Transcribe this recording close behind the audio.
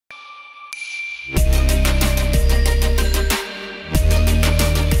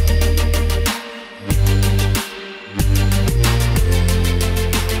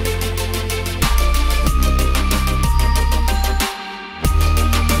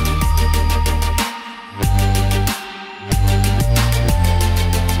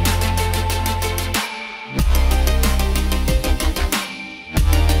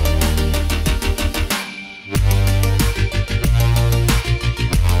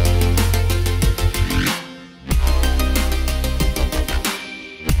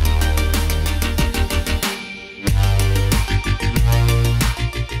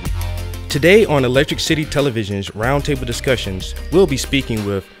Today on Electric City Television's Roundtable Discussions, we'll be speaking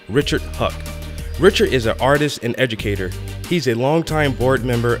with Richard Huck. Richard is an artist and educator. He's a longtime board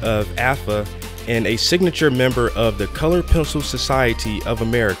member of AFA and a signature member of the Color Pencil Society of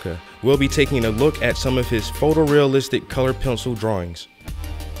America. We'll be taking a look at some of his photorealistic color pencil drawings.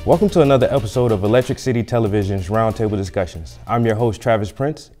 Welcome to another episode of Electric City Television's Roundtable Discussions. I'm your host, Travis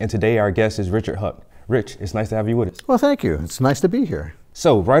Prince, and today our guest is Richard Huck. Rich, it's nice to have you with us. Well, thank you. It's nice to be here.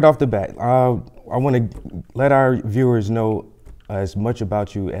 So, right off the bat, I want to let our viewers know as much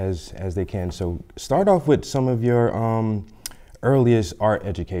about you as they can. So, start off with some of your earliest art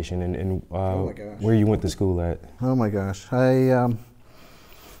education and where you went to school at. Oh my gosh. I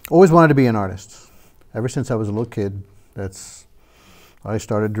always wanted to be an artist. Ever since I was a little kid, I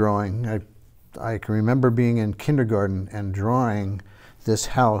started drawing. I can remember being in kindergarten and drawing this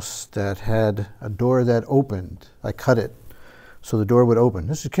house that had a door that opened. I cut it so the door would open.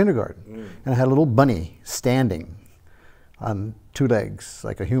 This is kindergarten. And I had a little bunny standing on two legs,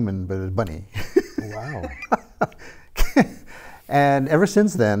 like a human, but a bunny. Wow. And ever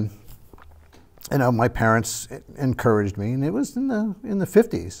since then, you know, my parents encouraged me, and it was in the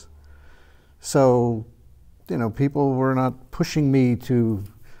 50s. So, you know, people were not pushing me to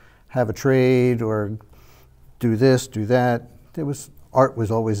have a trade or do this, do that. Art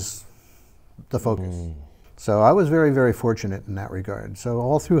was always the focus. So I was very, very fortunate in that regard. So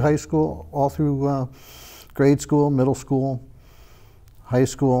all through high school, all through grade school, middle school, high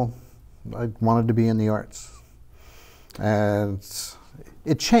school, I wanted to be in the arts. And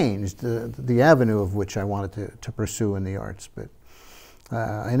it changed the avenue of which I wanted to pursue in the arts. But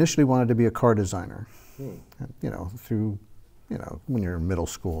I initially wanted to be a car designer. You know, when you're in middle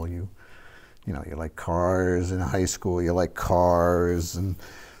school, you like cars. In high school, you like cars, and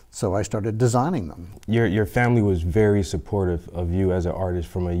so I started designing them. Your family was very supportive of you as an artist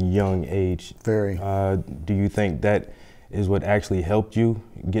from a young age. Very. Do you think that is what actually helped you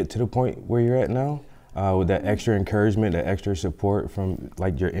get to the point where you're at now? With that extra encouragement, that extra support from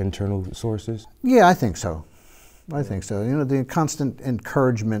like your internal sources? Yeah, I think so. I think so. You know, the constant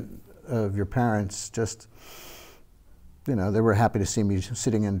encouragement of your parents, just, you know, they were happy to see me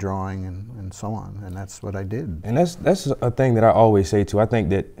sitting and drawing and so on, and that's what I did. And that's a thing that I always say too. I think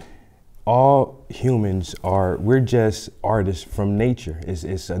that all humans we're just artists from nature.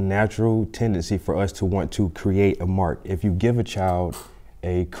 It's a natural tendency for us to want to create a mark. If you give a child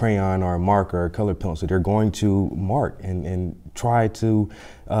a crayon or a marker or a color pencil, they're going to mark and try to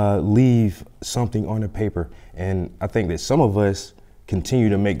leave something on the paper. And I think that some of us continue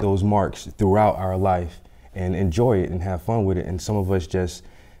to make those marks throughout our life and enjoy it and have fun with it. And some of us just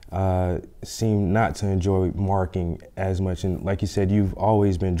seem not to enjoy marking as much. And like you said, you've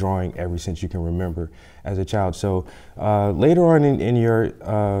always been drawing ever since you can remember as a child. So later on in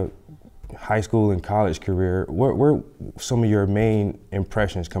your high school and college career, where some of your main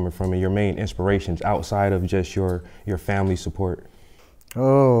impressions coming from and your main inspirations outside of just your family support?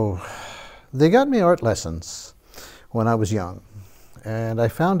 Oh, they got me art lessons when I was young. And I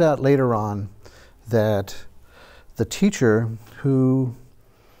found out later on that the teacher who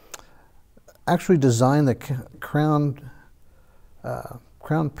actually designed the crown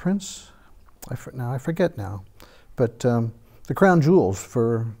prince, I forget now, but the crown jewels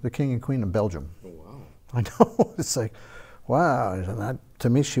for the King and Queen of Belgium. Oh, wow. I know, it's like, wow. And to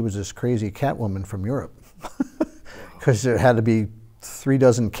me, she was this crazy cat woman from Europe, because there had to be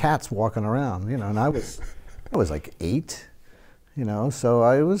 36 cats walking around, you know, and I was like 8. You know, so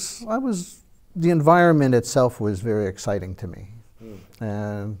the environment itself was very exciting to me.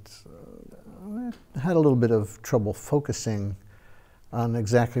 And I had a little bit of trouble focusing on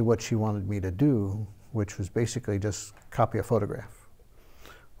exactly what she wanted me to do, which was basically just copy a photograph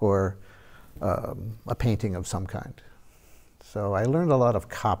or a painting of some kind. So I learned a lot of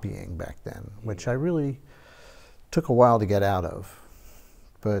copying back then, which I really took a while to get out of.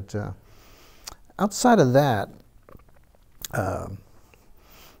 But outside of that,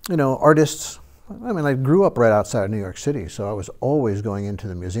 you know, artists, I mean, I grew up right outside of New York City, so I was always going into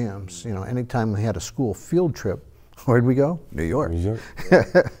the museums. You know, anytime we had a school field trip, where'd we go? New York. New York.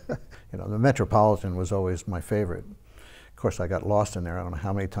 You know, the Metropolitan was always my favorite. Of course, I got lost in there, I don't know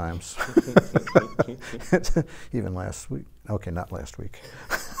how many times. Even last week. Okay, not last week.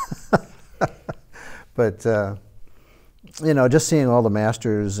 But, you know, just seeing all the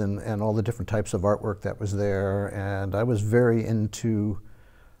masters and all the different types of artwork that was there, and I was very into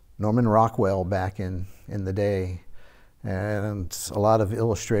Norman Rockwell back in the day, and a lot of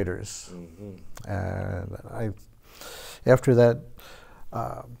illustrators. And after that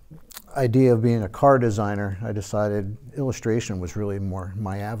idea of being a car designer, I decided illustration was really more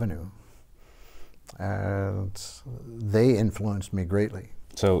my avenue. and they influenced me greatly.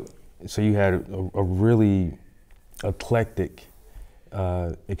 So you had a really eclectic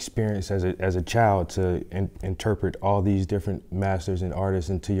experience as a child to interpret all these different masters and artists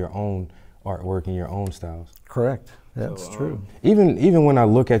into your own artwork and your own styles. Correct. That's true. Even when I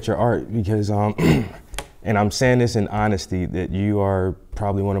look at your art, because and I'm saying this in honesty, that you are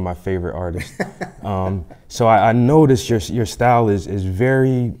probably one of my favorite artists. So I noticed your style is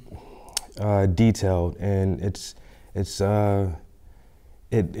very detailed, and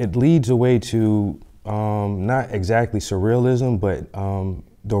it leads away to not exactly surrealism, but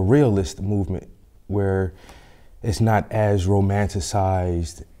the realist movement, where it's not as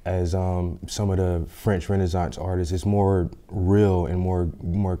romanticized as some of the French Renaissance artists. It's more real and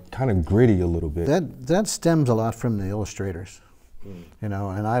more kind of gritty a little bit. That stems a lot from the illustrators, you know.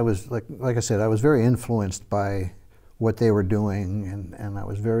 And I was like I said, I was very influenced by what they were doing, and I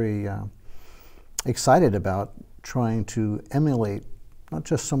was very excited about trying to emulate not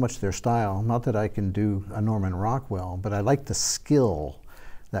just so much their style. Not that I can do a Norman Rockwell, but I liked the skill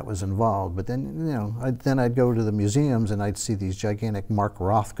that was involved. But then, you know, I'd go to the museums and I'd see these gigantic Mark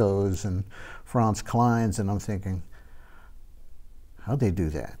Rothkos and Franz Kleins, and I'm thinking, how'd they do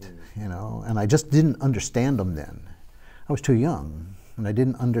that? You know, and I just didn't understand them then. I was too young, and I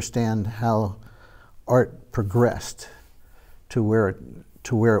didn't understand how art progressed to where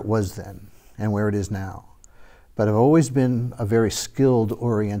it was then and where it is now. But I've always been a very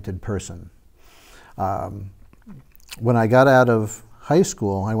skilled-oriented person. When I got out of high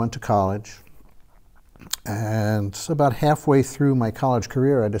school, I went to college, and about halfway through my college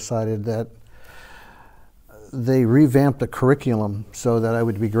career, I decided that they revamped the curriculum so that I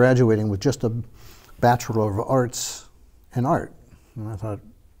would be graduating with just a Bachelor of Arts in Art. And I thought,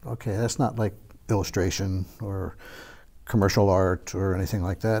 okay, that's not like illustration or commercial art or anything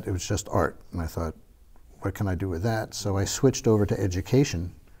like that. It was just art. And I thought, what can I do with that? So I switched over to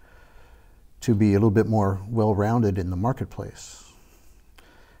education to be a little bit more well-rounded in the marketplace.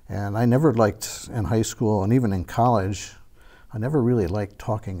 And I never liked, in high school and even in college, I never really liked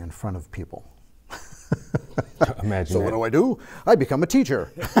talking in front of people. Imagine so that. what do? I become a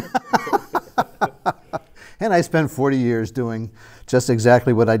teacher. And I spent 40 years doing just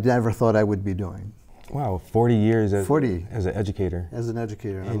exactly what I never thought I would be doing. Wow, 40 years as 40 as an educator. As an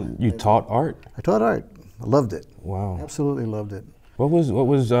educator. And you taught art? I taught art. I loved it. Wow. Absolutely loved it. What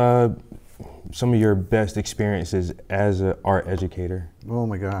was some of your best experiences as an art educator? Oh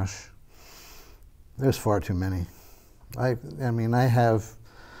my gosh, there's far too many. I mean, I have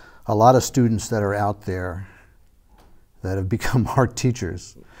a lot of students that are out there that have become art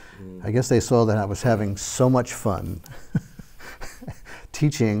teachers. I guess they saw that I was having so much fun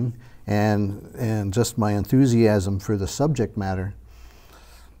teaching, and just my enthusiasm for the subject matter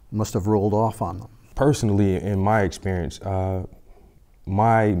must have rolled off on them. Personally, in my experience,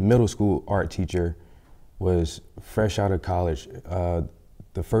 my middle school art teacher was fresh out of college.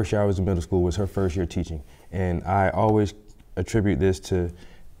 The first year I was in middle school was her first year teaching. And I always attribute this to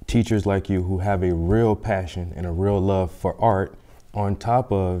teachers like you who have a real passion and a real love for art, on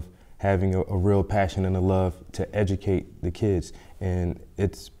top of having a real passion and a love to educate the kids. And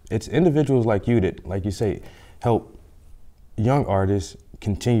it's individuals like you that, like you say, help young artists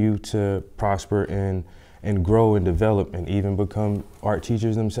continue to prosper and grow and develop and even become art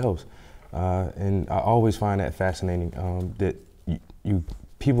teachers themselves. And I always find that fascinating, that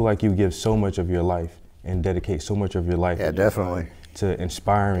people like you give so much of your life and dedicate so much of your life definitely, to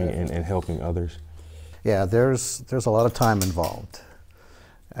inspiring and helping others. Yeah, there's a lot of time involved.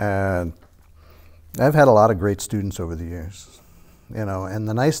 And I've had a lot of great students over the years, you know, and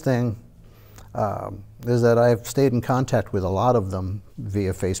the nice thing is that I've stayed in contact with a lot of them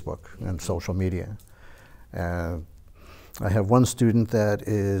via Facebook and social media. And I have one student that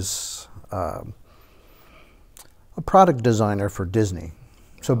is a product designer for Disney.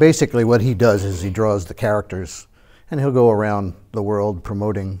 So basically what he does is he draws the characters, and he'll go around the world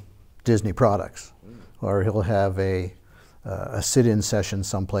promoting Disney products. Or he'll have a sit-in session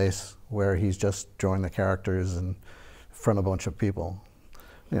someplace where he's just drawing the characters in front of a bunch of people.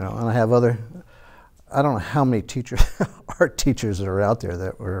 You know, and I have other, I don't know how many teachers, art teachers that are out there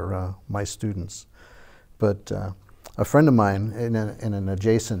that were my students. But a friend of mine in an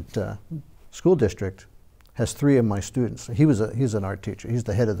adjacent school district has 3 of my students. He's an art teacher. He's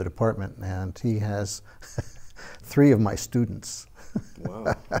the head of the department, and he has 3 of my students.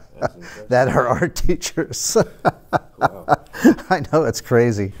 Wow, that's impressive. That are art teachers. Wow. I know, it's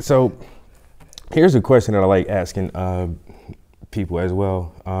crazy. So here's a question that I like asking people as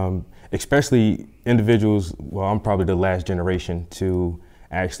well, especially individuals. Well, I'm probably the last generation to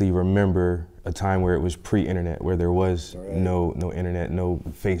actually remember a time where it was pre-internet, where there was no internet, no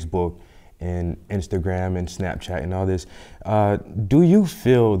Facebook and Instagram and Snapchat and all this. Do you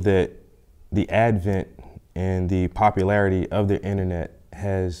feel that the advent and the popularity of the internet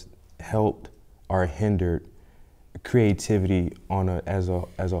has helped or hindered creativity on as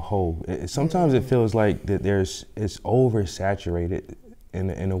a whole? Sometimes it feels like that it's oversaturated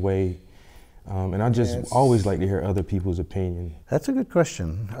in a way, and I just always like to hear other people's opinion. That's a good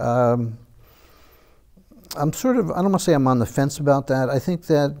question. I'm sort of, I don't want to say I'm on the fence about that. I think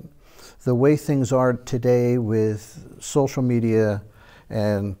that the way things are today with social media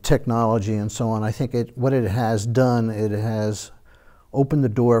and technology and so on, I think what it has done, it has opened the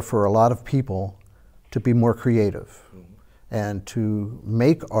door for a lot of people to be more creative and to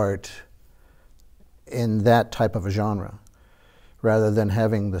make art in that type of a genre, rather than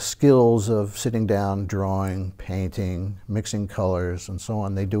having the skills of sitting down, drawing, painting, mixing colors and so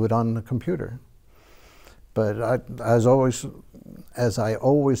on. They do it on the computer. But as I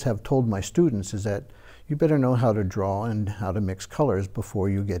always have told my students, is that you better know how to draw and how to mix colors before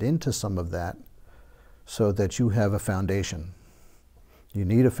you get into some of that, so that you have a foundation. You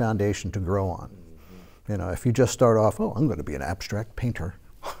need a foundation to grow on. You know, if you just start off, oh, I'm going to be an abstract painter.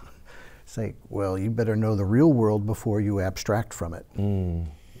 Say, well, you better know the real world before you abstract from it.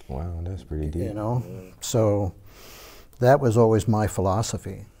 Wow, that's pretty deep. You know, so that was always my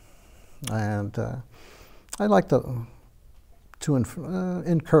philosophy. And I like to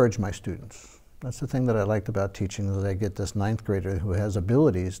encourage my students. That's the thing that I liked about teaching, is I get this 9th grader who has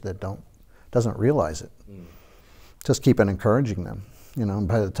abilities that doesn't realize it. Just keep on encouraging them. You know, and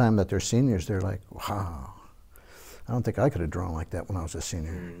by the time that they're seniors, they're like, wow, I don't think I could have drawn like that when I was a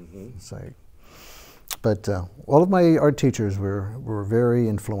senior. It's like, but all of my art teachers were very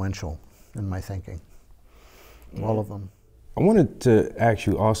influential in my thinking. All of them. I wanted to ask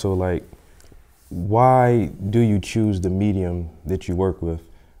you also, like, why do you choose the medium that you work with?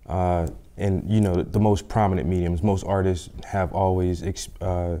 And you know, the most prominent mediums. Most artists have always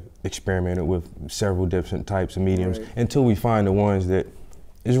experimented with several different types of mediums until we find the ones that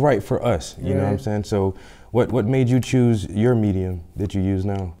is right for us. You know what I'm saying? So, what made you choose your medium that you use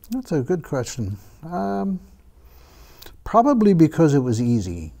now? That's a good question. Probably because it was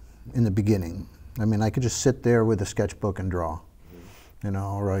easy in the beginning. I mean, I could just sit there with a sketchbook and draw. You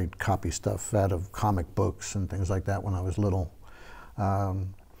know, or I'd copy stuff out of comic books and things like that when I was little.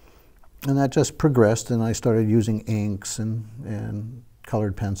 And that just progressed, and I started using inks and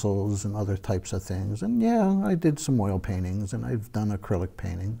colored pencils and other types of things. And yeah, I did some oil paintings, and I've done acrylic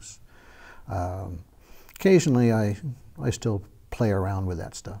paintings. Occasionally, I still play around with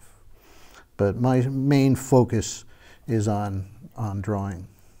that stuff. But my main focus is on drawing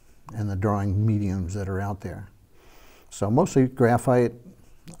and the drawing mediums that are out there. So mostly graphite,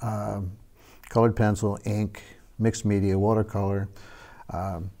 colored pencil, ink, mixed media, watercolor.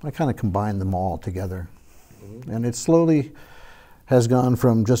 I kind of combined them all together. And it slowly has gone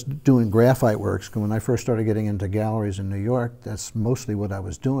from just doing graphite works. When I first started getting into galleries in New York, that's mostly what I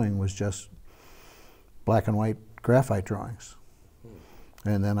was doing, was just black and white graphite drawings.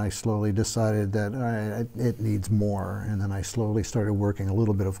 And then I slowly decided that it needs more. And then I slowly started working a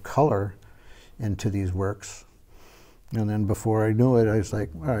little bit of color into these works. And then before I knew it, I was like,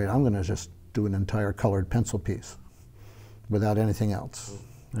 all right, I'm going to just do an entire colored pencil piece without anything else.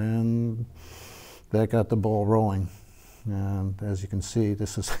 And that got the ball rolling. And as you can see,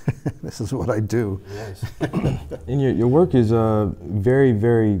 this is this is what I do. Yes. And your work is very,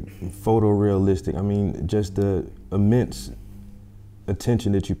 very photorealistic. I mean, just the immense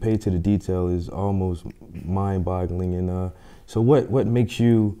attention that you pay to the detail is almost mind-boggling. And so what makes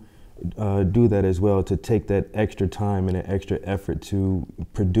you do that as well, to take that extra time and an extra effort to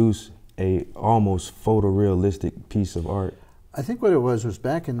produce a almost photorealistic piece of art? I think what it was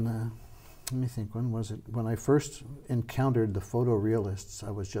back in, let me think, when was it? When I first encountered the photorealists,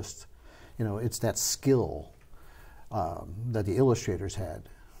 I was just, you know, it's that skill that the illustrators had.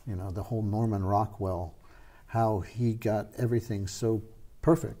 You know, the whole Norman Rockwell, how he got everything so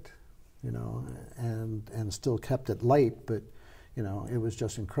perfect, you know, and still kept it light, but, you know, it was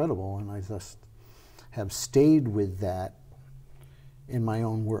just incredible. And I just have stayed with that in my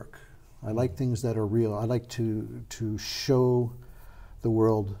own work. I like things that are real. I like to show the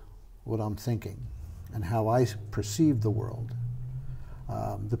world what I'm thinking and how I perceive the world.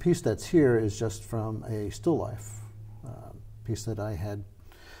 The piece that's here is just from a still life piece that I had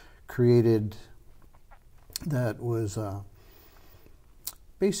created that was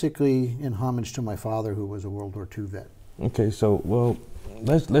basically in homage to my father, who was a World War II vet. Okay, so well,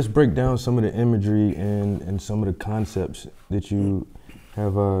 let's break down some of the imagery and some of the concepts that you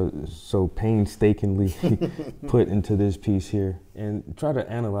have so painstakingly put into this piece here, and try to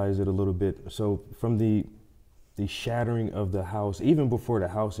analyze it a little bit. So from the shattering of the house, even before the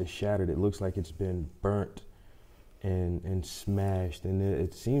house is shattered, it looks like it's been burnt and smashed, and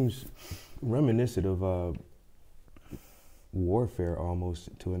it seems reminiscent of warfare almost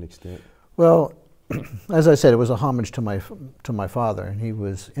to an extent. Well, as I said, it was a homage to my father, and he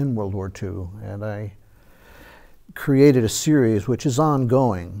was in World War II, and I created a series which is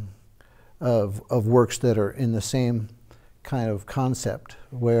ongoing of works that are in the same kind of concept,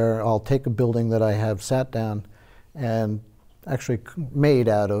 where I'll take a building that I have sat down and actually made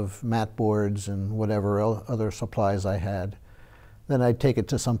out of mat boards and whatever other supplies I had. Then I'd take it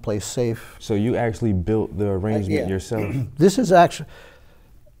to someplace safe. So you actually built the arrangement yourself? This is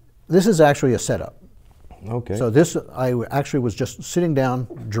actually a setup. Okay. So this, I actually was just sitting down,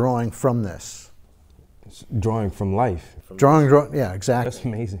 drawing from this. Drawing from life. Drawing, yeah, exactly. That's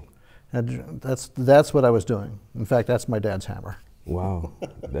amazing. And that's what I was doing. In fact, that's my dad's hammer. Wow,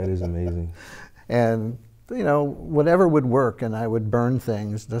 that is amazing. And you know, whatever would work, and I would burn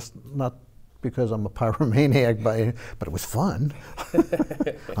things, just not because I'm a pyromaniac, but it was fun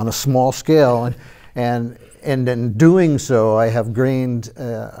on a small scale. And in doing so, I have gained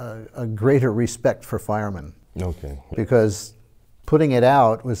a greater respect for firemen. Okay. Because putting it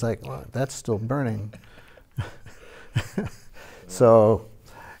out was like, well, that's still burning. So,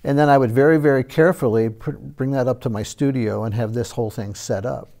 and then I would very, very carefully bring that up to my studio and have this whole thing set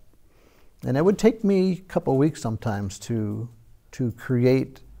up. And it would take me a couple of weeks sometimes to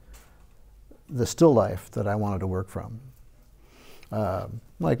create the still life that I wanted to work from.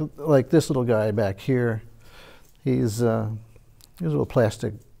 Like this little guy back here, he's a little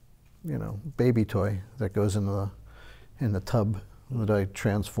plastic, you know, baby toy that goes in the tub that I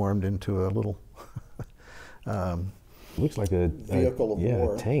transformed into a little looks like a vehicle of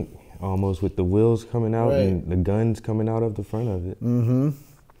war. A tank almost, with the wheels coming out and the guns coming out of the front of it. Mm-hmm.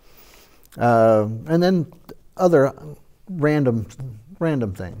 And then other random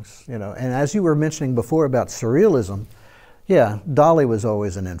things, you know. And as you were mentioning before about surrealism, yeah, Dali was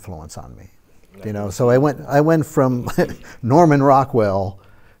always an influence on me. You know, so I went from Norman Rockwell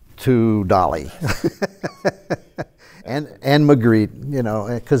to Dali and Magritte, you know,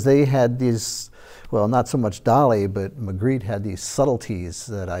 because they had these, well, not so much Dali, but Magritte had these subtleties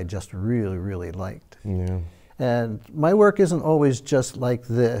that I just really, really liked. Yeah. And my work isn't always just like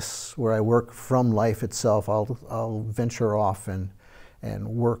this, where I work from life itself. I'll venture off and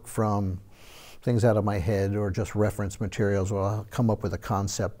work from things out of my head, or just reference materials, or I'll come up with a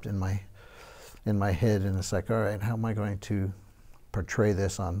concept in my head, and it's like, all right, how am I going to portray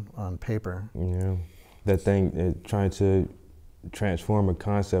this on paper? Yeah, that thing, trying to transform a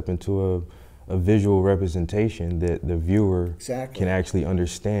concept into a visual representation that the viewer can actually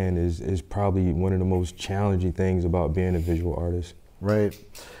understand is probably one of the most challenging things about being a visual artist. Right.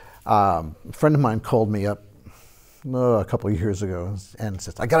 A friend of mine called me up a couple of years ago and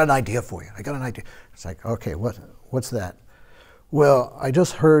says, I got an idea for you. I got an idea. It's like, okay, what's that? Well, I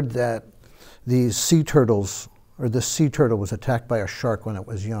just heard that these sea turtles, or this sea turtle was attacked by a shark when it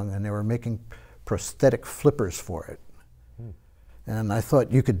was young, and they were making prosthetic flippers for it. And I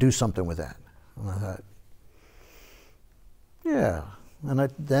thought you could do something with that. And I thought, yeah. And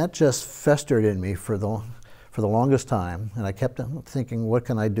that just festered in me for the longest time. And I kept thinking, what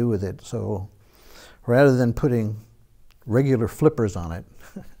can I do with it? So rather than putting regular flippers on it,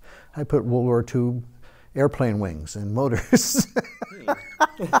 I put World War II airplane wings and motors.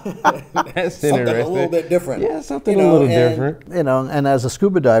 That's something interesting. A little bit different. Yeah, something a little different. You know, and as a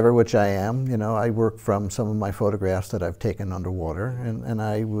scuba diver, which I am, you know, I work from some of my photographs that I've taken underwater, and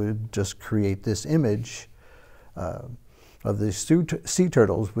I would just create this image of these sea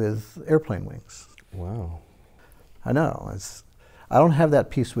turtles with airplane wings. Wow. I know. I don't have that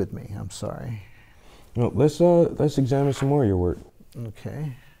piece with me. I'm sorry. Well, let's examine some more of your work.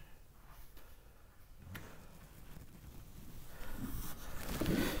 Okay.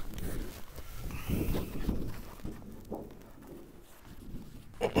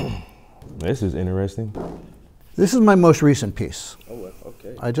 This is interesting. This is my most recent piece. Oh,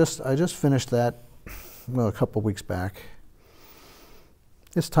 okay. I just finished that, well, a couple weeks back.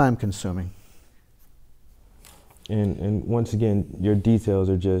 It's time consuming. And once again, your details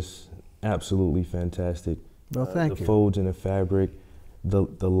are just absolutely fantastic. Well, thank you. The folds in the fabric,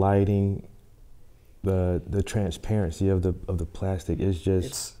 the lighting, the transparency of the plastic is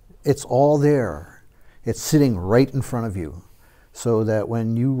just. It's all there. It's sitting right in front of you, so that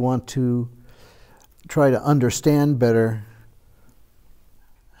when you want to try to understand better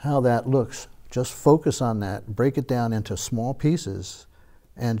how that looks, just focus on that, break it down into small pieces,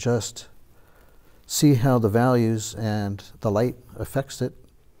 and just see how the values and the light affects it,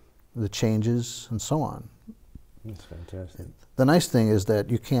 the changes, and so on. That's fantastic. The nice thing is that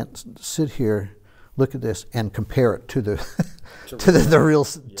you can't sit here, look at this, and compare it to the to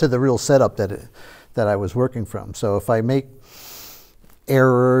the real setup that I was working from. So if I make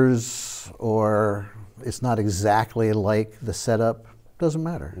errors or it's not exactly like the setup, doesn't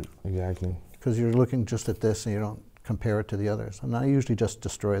matter. Exactly. Because you're looking just at this and you don't compare it to the others. And I usually just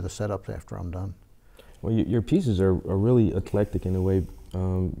destroy the setup after I'm done. Well, your pieces are really eclectic in a way,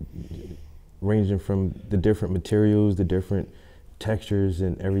 ranging from the different materials, the different textures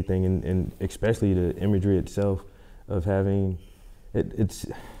and everything, and especially the imagery itself of having, it's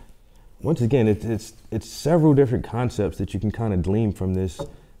once again, it's several different concepts that you can kind of glean from this,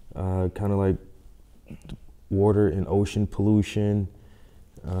 kind of like water and ocean pollution.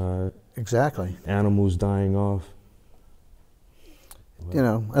 Exactly. Animals dying off. You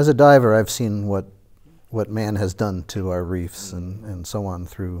know, as a diver, I've seen what man has done to our reefs and so on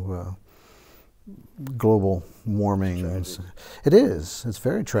through global warming. It is. It's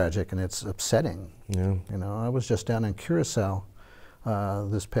very tragic and it's upsetting. Yeah. You know, I was just down in Curacao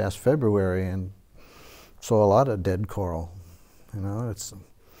this past February and saw a lot of dead coral. You know, it's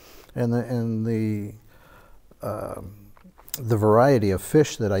and the variety of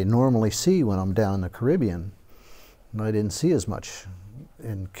fish that I normally see when I'm down in the Caribbean, I didn't see as much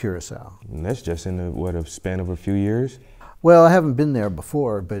in Curacao. And that's just in a span of a few years? Well, I haven't been there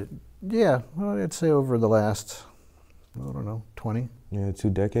before, but yeah, well, I'd say over the last, I don't know, 20. Yeah, 2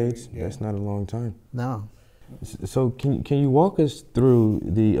 decades? Yeah. That's not a long time. No. So can you walk us through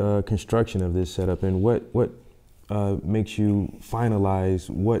the construction of this setup and what makes you finalize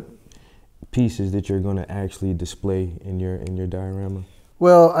what pieces that you're going to actually display in your diorama?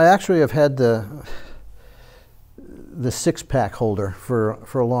 Well, I actually have had the 6-pack holder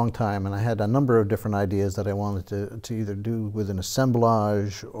for a long time, and I had a number of different ideas that I wanted to either do with an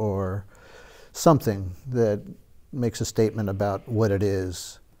assemblage or something that makes a statement about what it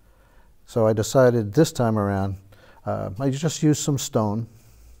is. So I decided this time around, I just used some stone,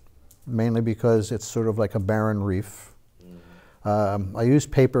 mainly because it's sort of like a barren reef. I used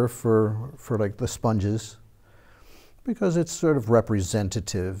paper for like the sponges, because it's sort of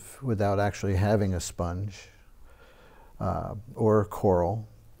representative without actually having a sponge. Or coral.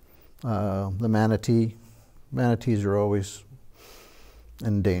 The manatees are always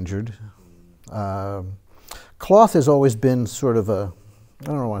endangered. Cloth has always been sort of I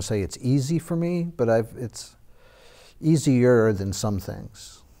don't want to say it's easy for me, but it's easier than some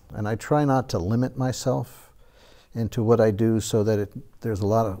things. And I try not to limit myself into what I do so that there's a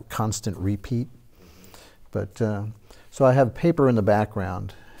lot of constant repeat. But so I have paper in the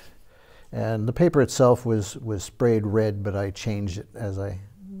background. And the paper itself was sprayed red, but I changed it as I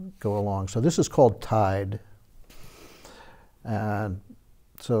go along. So this is called Tide. And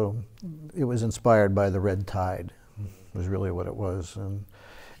so it was inspired by the red tide, was really what it was.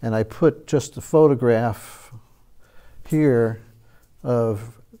 And I put just a photograph here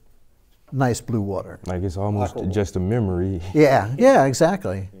of nice blue water. Like it's almost just a memory. Yeah, yeah,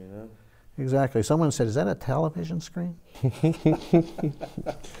 exactly. Yeah. Exactly. Someone said, "Is that a television screen?"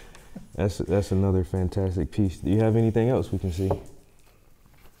 That's another fantastic piece. Do you have anything else we can see?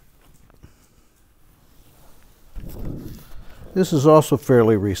 This is also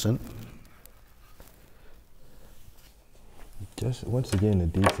fairly recent. Just once again, the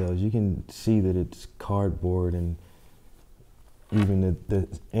details. You can see that it's cardboard and even the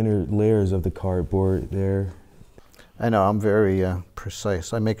inner layers of the cardboard there. I know, I'm very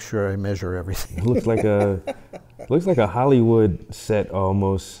precise. I make sure I measure everything. It looks like a Hollywood set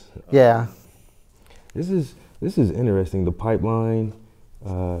almost. Yeah. This is interesting. The pipeline,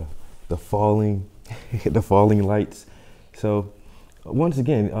 the falling lights. So once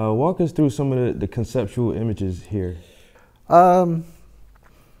again, walk us through some of the conceptual images here. My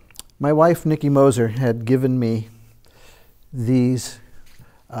wife, Nikki Moser, had given me these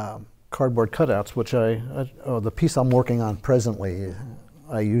cardboard cutouts, which the piece I'm working on presently,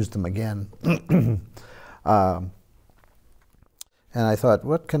 I used them again. And I thought,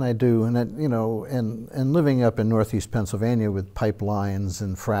 what can I do? And you know, and living up in Northeast Pennsylvania with pipelines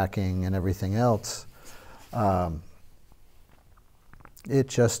and fracking and everything else,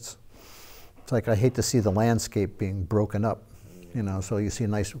 it's like I hate to see the landscape being broken up. You know, so you see a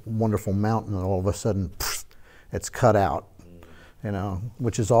nice, wonderful mountain, and all of a sudden, pfft, it's cut out. You know,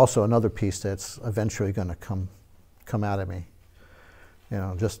 which is also another piece that's eventually going to come out of me. You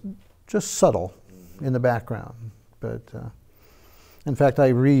know, just subtle in the background. But in fact,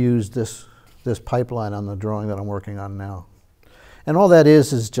 I reused this pipeline on the drawing that I'm working on now. And all that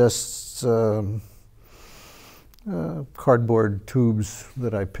is just cardboard tubes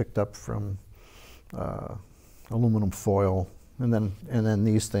that I picked up from aluminum foil, and then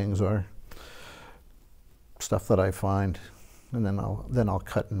these things are stuff that I find, and then I'll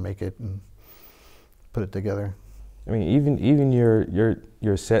cut and make it and put it together. I mean, even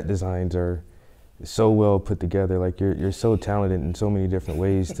your set designs are so well put together. Like you're so talented in so many different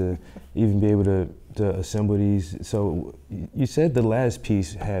ways to even be able to assemble these. So you said the last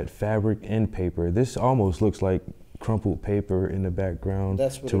piece had fabric and paper. This almost looks like crumpled paper in the background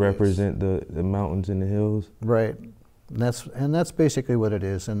to represent the mountains and the hills. Right, and that's basically what it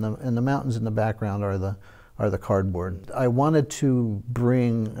is. And the mountains in the background are the cardboard. I wanted to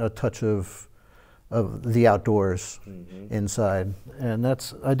bring a touch of the outdoors inside, and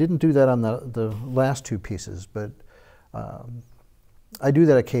I didn't do that on the last two pieces, but I do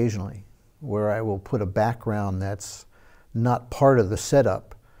that occasionally, where I will put a background that's not part of the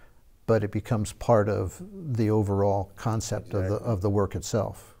setup, but it becomes part of the overall concept of the work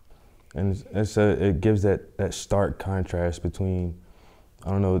itself. And it gives that stark contrast between, I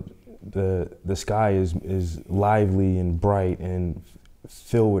don't know, the sky is lively and bright and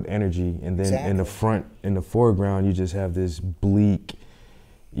filled with energy, and then in the foreground you just have this bleak,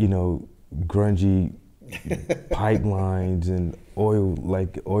 grungy pipelines and oil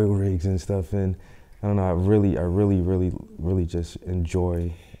rigs and stuff. And I don't know, I really just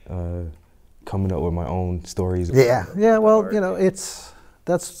enjoy coming up with my own stories. Yeah. Well,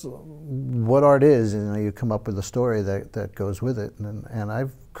 that's what art is. You come up with a story that goes with it, and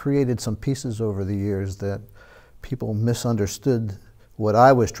I've created some pieces over the years that people misunderstood what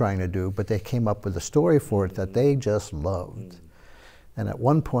I was trying to do, but they came up with a story for it that they just loved. And at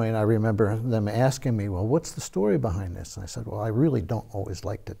one point, I remember them asking me, well, what's the story behind this? And I said, well, I really don't always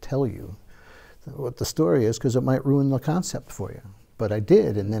like to tell you what the story is, because it might ruin the concept for you. But I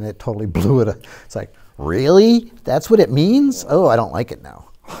did, and then it totally blew it up. It's like, really? That's what it means? Oh, I don't like it now.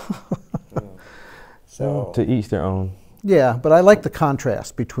 So to each their own. Yeah, but I like the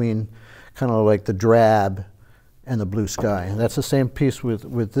contrast between kind of like the drab and the blue sky. And that's the same piece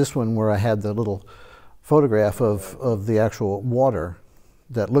with this one, where I had the little photograph of the actual water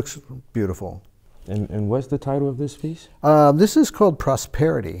that looks beautiful. And what's the title of this piece? This is called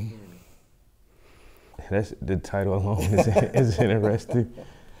Prosperity. That's the title alone is interesting.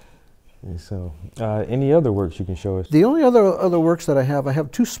 And so, any other works you can show us? The only other works that I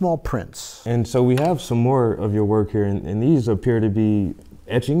have two small prints. And so we have some more of your work here, and these appear to be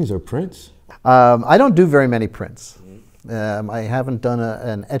etchings or prints? I don't do very many prints. I haven't done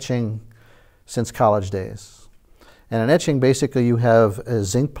an etching since college days. And an etching, basically you have a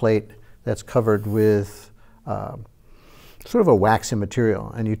zinc plate that's covered with sort of a waxy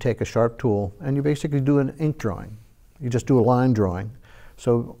material, and you take a sharp tool and you basically do an ink drawing. You just do a line drawing.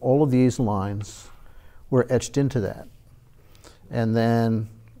 So all of these lines were etched into that. And then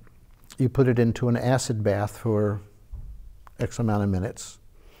you put it into an acid bath for X amount of minutes.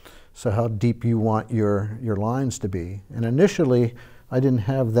 So how deep you want your lines to be. And initially, I didn't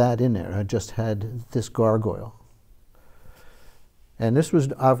have that in there. I just had this gargoyle. And this was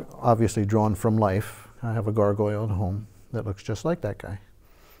obviously drawn from life. I have a gargoyle at home that looks just like that guy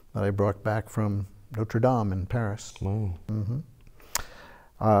that I brought back from Notre Dame in Paris. Wow.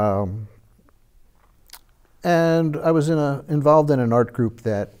 And I was involved in an art group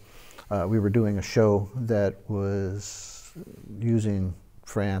that we were doing a show that was using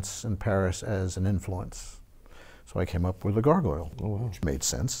France and Paris as an influence. So I came up with a gargoyle, which made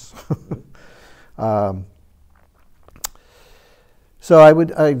sense. So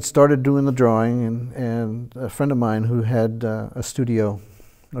I started doing the drawing, and a friend of mine who had a studio,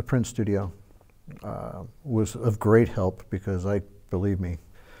 a print studio, was of great help, because believe me,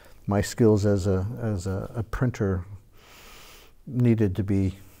 my skills as a printer needed to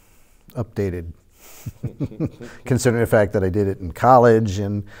be updated. Considering the fact that I did it in college,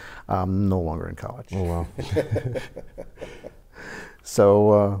 and I'm no longer in college. Oh, wow.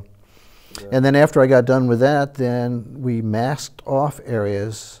 So, and then after I got done with that, then we masked off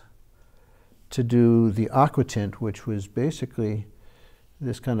areas to do the aquatint, which was basically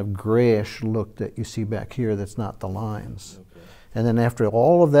this kind of grayish look that you see back here that's not the lines. Okay. And then after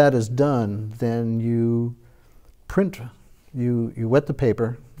all of that is done, then you print, you wet the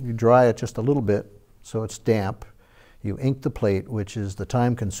paper, you dry it just a little bit so it's damp, you ink the plate, which is the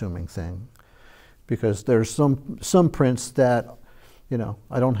time-consuming thing, because there's some prints that,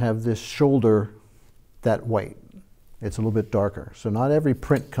 I don't have this shoulder that white. It's a little bit darker. So not every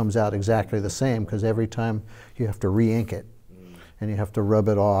print comes out exactly the same, because every time you have to re-ink it, and you have to rub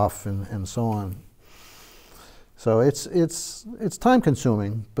it off and so on. So it's time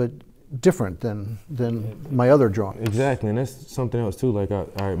consuming, but different than my other drawings. Exactly, and that's something else too. Like I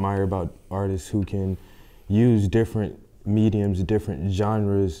admire about artists who can use different mediums, different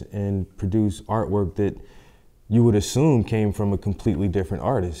genres, and produce artwork that you would assume came from a completely different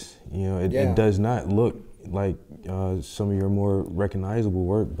artist. You know, it does not look like some of your more recognizable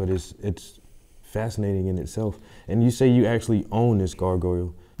work, but it's fascinating in itself. And you say you actually own this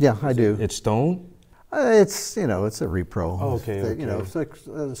gargoyle. Yeah, I do. It's stone? It's, you know, it's a repro. Oh, okay. You know, it's like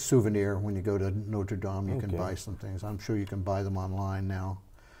a souvenir. When you go to Notre Dame, you can buy some things. I'm sure you can buy them online now.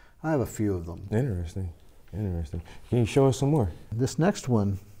 I have a few of them. Interesting, interesting. Can you show us some more? This next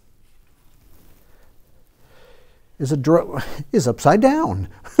one is upside down.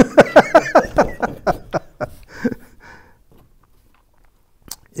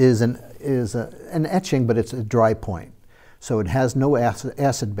 is an etching, but it's a dry point. So it has no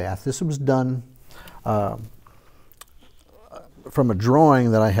acid bath. This was done from a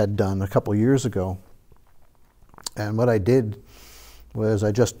drawing that I had done a couple years ago. And what I did was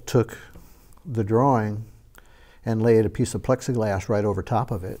I just took the drawing and laid a piece of plexiglass right over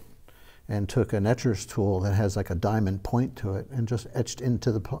top of it, and took an etcher's tool that has like a diamond point to it and just etched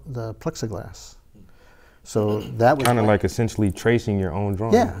into the plexiglass. So that was kind of like essentially tracing your own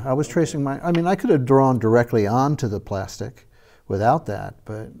drawing. Yeah, I was tracing I mean, I could have drawn directly onto the plastic without that,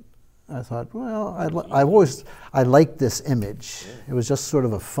 but I thought, well, I liked this image. It was just sort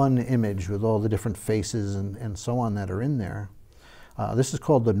of a fun image with all the different faces and so on that are in there. This is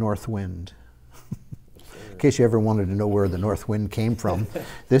called the North Wind. In case you ever wanted to know where the North Wind came from,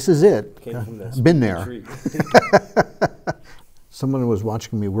 this is it. Been there. Someone was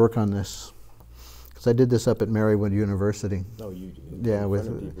watching me work on this, because I did this up at Marywood University. Oh, you did? Yeah,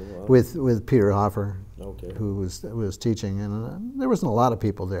 with Peter Hoffer, who was teaching, and there wasn't a lot of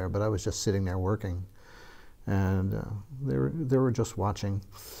people there, but I was just sitting there working, and they were just watching,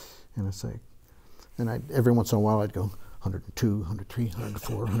 and it's like, and every once in a while I'd go 102, 103,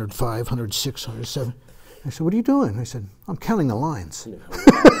 104, 105, 106, 107. I said, "What are you doing?" I said, "I'm counting the lines."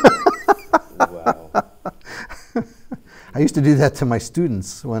 Wow. I used to do that to my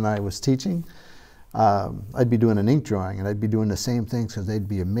students when I was teaching. I'd be doing an ink drawing, and I'd be doing the same things, because they'd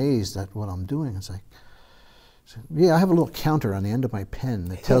be amazed at what I'm doing. It's like, yeah, I have a little counter on the end of my pen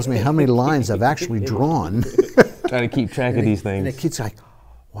that tells me how many lines I've actually drawn. Try to keep track of these things. And the kid's like,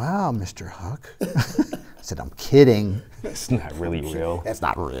 "Wow, Mr. Huck." I said, "I'm kidding. It's not really real. That's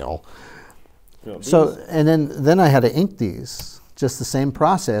not real." So, and then I had to ink these. Just the same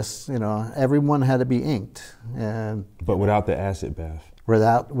process, you know. Everyone had to be inked, but without the acid bath.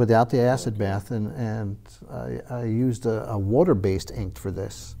 Without the acid bath, and I used a water-based ink for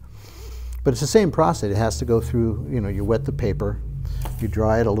this. But it's the same process. It has to go through. You know, you wet the paper, you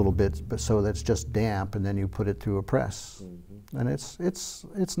dry it a little bit, but so that it's just damp, and then you put it through a press, and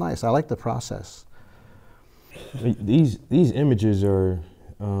it's nice. I like the process. These images are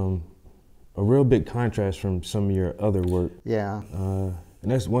a real big contrast from some of your other work. Yeah. And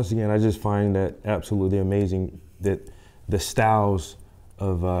that's, once again, I just find that absolutely amazing, that the styles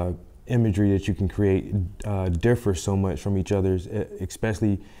of imagery that you can create differ so much from each other's,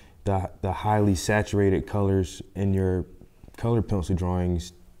 especially the highly saturated colors in your color pencil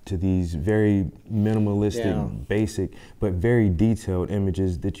drawings to these very minimalistic, basic, but very detailed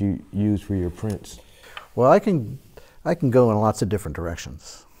images that you use for your prints. Well, I can go in lots of different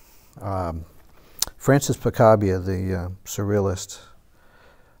directions. Francis Picabia, the surrealist,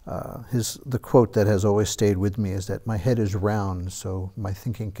 the quote that has always stayed with me is that my head is round, so my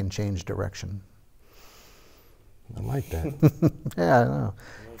thinking can change direction. I like that. Yeah, I know.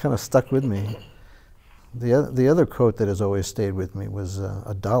 Kind of stuck with me. The other quote that has always stayed with me was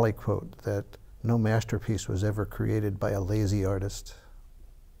a Dali quote, that no masterpiece was ever created by a lazy artist.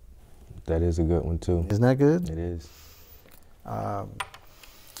 That is a good one too. Isn't that good? It is.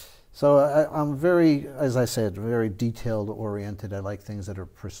 So I'm very, as I said, very detailed oriented. I like things that are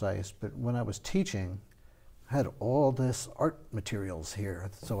precise. But when I was teaching, I had all this art materials here,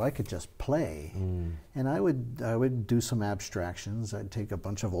 so I could just play. And I would do some abstractions. I'd take a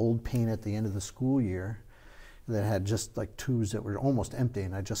bunch of old paint at the end of the school year that had just like tubes that were almost empty,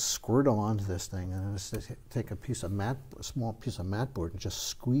 and I'd just squirt them onto this thing, and I'd just take a small piece of mat board, and just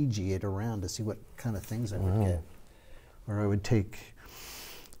squeegee it around to see what kind of things I would get. Or I would take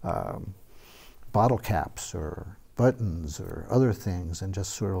bottle caps or buttons or other things and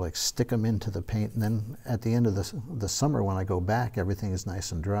just sort of like stick them into the paint, and then at the end of the summer when I go back, everything is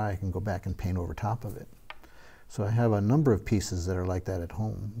nice and dry. I can go back and paint over top of it. So I have a number of pieces that are like that at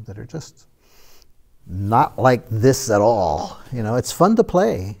home that are just not like this at all. You know, it's fun to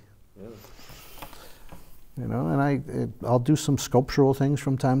play. you know, and I'll do some sculptural things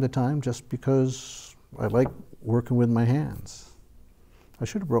from time to time just because I like working with my hands. I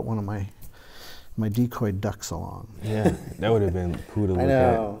should have brought one of my decoy ducks along. Yeah, that would have been cool to look I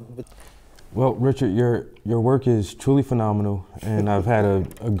know. at. Well, Richard, your work is truly phenomenal, and I've had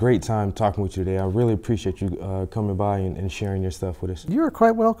a great time talking with you today. I really appreciate you coming by and sharing your stuff with us. You're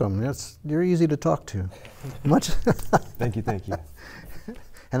quite welcome. You're easy to talk to. Much. Thank you, thank you.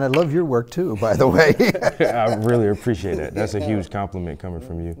 And I love your work too, by the way. I really appreciate that. That's a huge compliment coming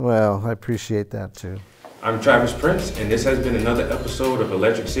from you. Well, I appreciate that too. I'm Travis Prince, and this has been another episode of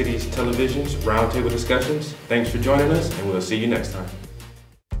Electric City's Television's Roundtable Discussions. Thanks for joining us, and we'll see you next time.